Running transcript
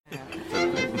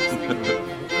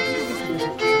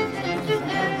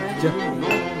Tiens,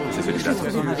 c'est celui-là.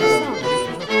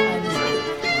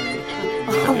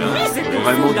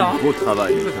 Vraiment du beau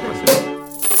travail.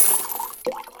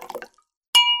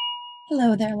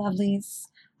 Hello there, lovelies.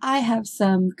 I have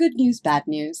some good news, bad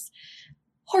news.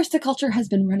 Horticulture has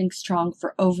been running strong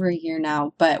for over a year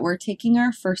now, but we're taking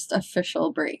our first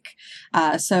official break.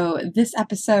 So this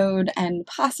episode and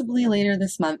possibly later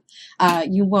this month,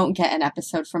 you won't get an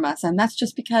episode from us. And that's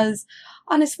just because,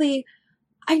 honestly,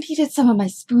 I needed some of my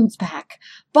spoons back.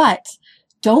 But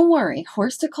don't worry,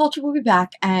 Horticulture will be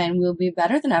back and we'll be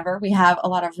better than ever. We have a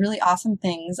lot of really awesome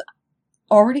things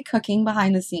already cooking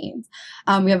behind the scenes.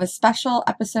 We have a special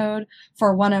episode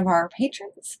for one of our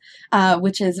patrons,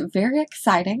 which is very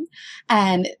exciting.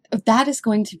 And that is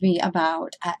going to be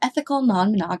about ethical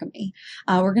non-monogamy.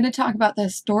 We're going to talk about the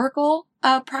historical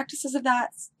practices of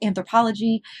that,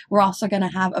 anthropology. We're also going to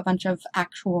have a bunch of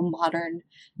actual modern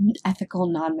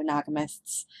ethical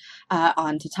non-monogamists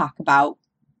on to talk about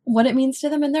what it means to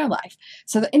them in their life.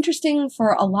 So interesting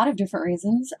for a lot of different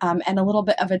reasons, and a little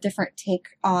bit of a different take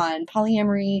on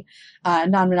polyamory,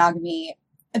 non-monogamy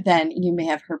than you may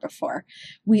have heard before.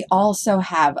 We also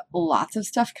have lots of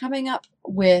stuff coming up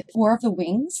with War of the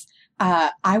Wings.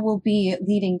 I will be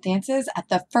leading dances at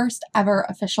the first ever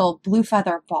official Blue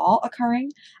Feather Ball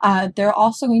occurring. There are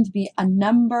also going to be a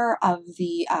number of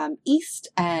the East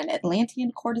and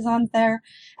Atlantean courtesans there,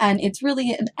 and it's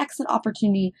really an excellent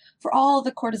opportunity for all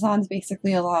the courtesans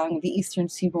basically along the eastern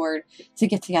seaboard to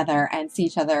get together and see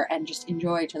each other and just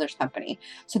enjoy each other's company.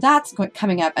 So that's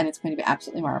coming up, and it's going to be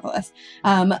absolutely marvelous.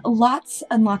 Lots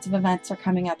and lots of events are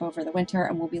coming up over the winter,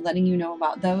 and we'll be letting you know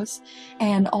about those,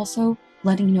 and also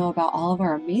letting you know about all of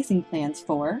our amazing plans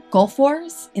for Gulf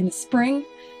Wars in the spring.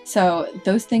 So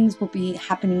those things will be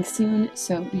happening soon,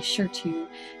 so be sure to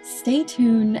stay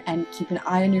tuned and keep an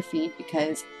eye on your feed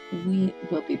because we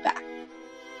will be back.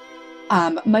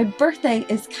 My birthday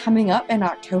is coming up in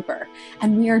October,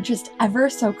 and we are just ever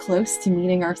so close to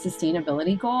meeting our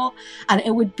sustainability goal, and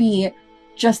it would be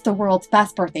just the world's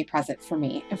best birthday present for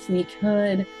me if we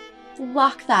could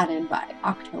lock that in by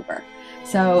October.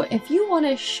 So if you want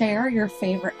to share your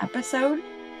favorite episode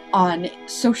on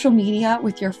social media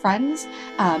with your friends,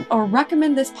 or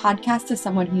recommend this podcast to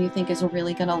someone who you think is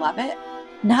really going to love it,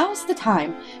 now's the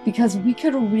time, because we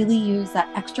could really use that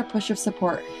extra push of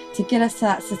support to get us to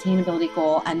that sustainability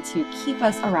goal and to keep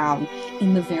us around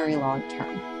in the very long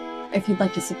term. If you'd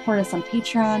like to support us on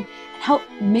Patreon and help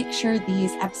make sure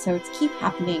these episodes keep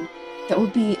happening, that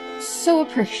would be so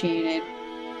appreciated.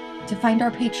 To find our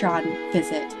Patreon,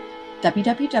 visit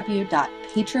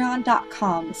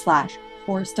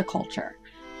www.patreon.com/Horticulture.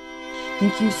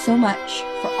 Thank you so much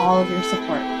for all of your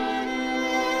support.